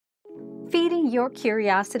feeding your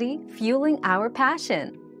curiosity, fueling our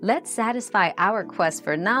passion. Let's satisfy our quest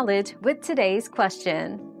for knowledge with today's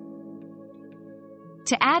question.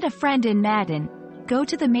 To add a friend in Madden, go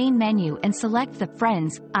to the main menu and select the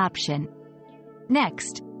Friends option.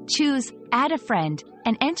 Next, choose Add a Friend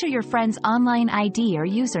and enter your friend's online ID or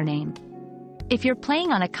username. If you're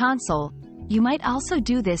playing on a console, you might also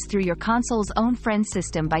do this through your console's own friend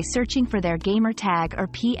system by searching for their gamer tag or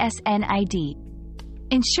PSN ID.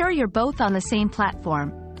 Ensure you're both on the same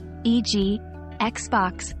platform, e.g.,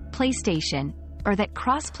 Xbox, PlayStation, or that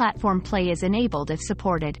cross-platform play is enabled if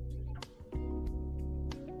supported.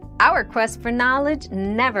 Our quest for knowledge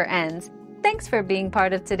never ends. Thanks for being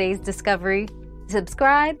part of today's discovery.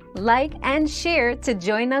 Subscribe, like, and share to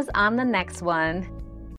join us on the next one.